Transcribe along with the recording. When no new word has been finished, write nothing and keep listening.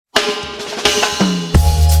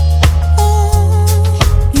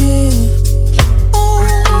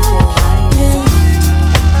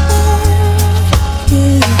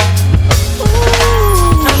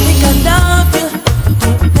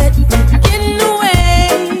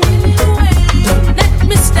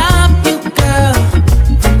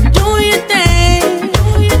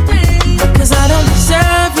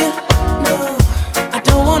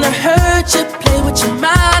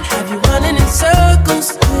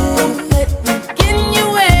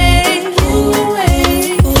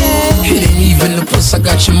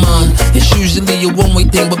get your mind. It's usually a one-way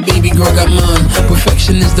thing, but baby girl got mine.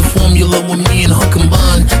 Perfection is the formula with me and her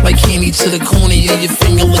combined. Like candy to the corner, yeah, your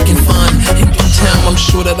finger looking fine. In due time, I'm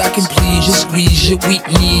sure that I can please you, squeeze you, weak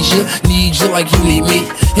need you like you need me.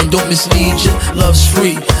 And don't mislead you, love's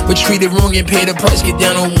free, but treat it wrong and pay the price, get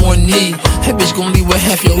down on one knee. That bitch gon' leave with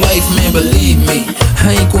half your life, man, believe me.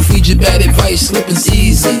 I ain't gon' feed you bad advice, slipping's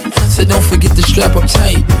easy. So don't forget to strap up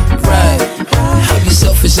tight, right? I'd be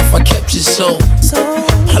selfish if I kept you so.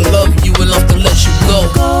 I love you enough to let you go.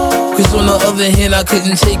 Cause on the other hand, I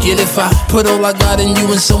couldn't take it if I put all I got in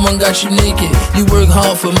you and someone got you naked. You work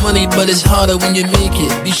hard for money, but it's harder when you make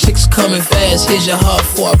it. These chicks coming fast, here's your heart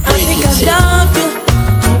before I break it. I think I love you.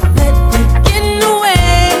 Don't let me get in the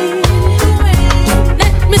way. Don't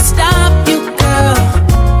let me stop you, girl,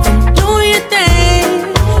 from doing your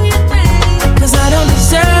thing. Cause I don't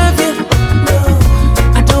deserve you.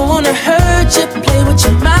 I don't wanna hurt you, play with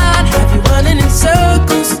your mind, have you running in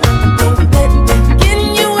circles. Don't let me get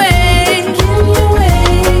in your way,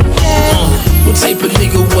 yeah. What type of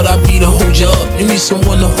nigga would I be to hold you up? You need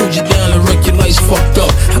someone to hold you down and wreck your life's fucked up.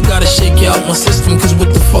 I gotta shake you out my system, cause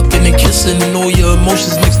with the fucking and kissing and all your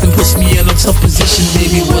emotions mixed and puts me in a tough position.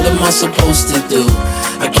 Baby, what am I supposed to do?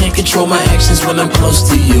 I can't control my actions when I'm close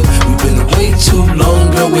to you. We've been way too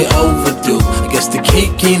long, girl, we're overdue. I guess the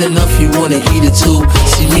cake ain't enough, you wanna eat it too.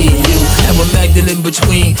 See me and you, have a magnet in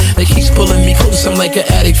between that keeps pulling me close, I'm like an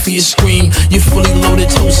addict for your scream. You're fully loaded,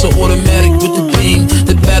 toast, so automatic with the beam.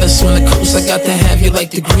 The baddest on the coast, I got to have you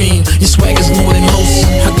like the green. Your swag is more than most.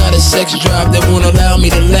 I got a sex drive that won't allow me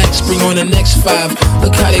to lax. Bring on the next 5,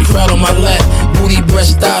 look how they crowd on my lap. Booty,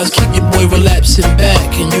 breast, thighs, keep your boy relapsing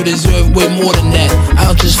back. And you deserve way more than that,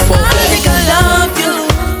 I'll just fall back. I think I love you.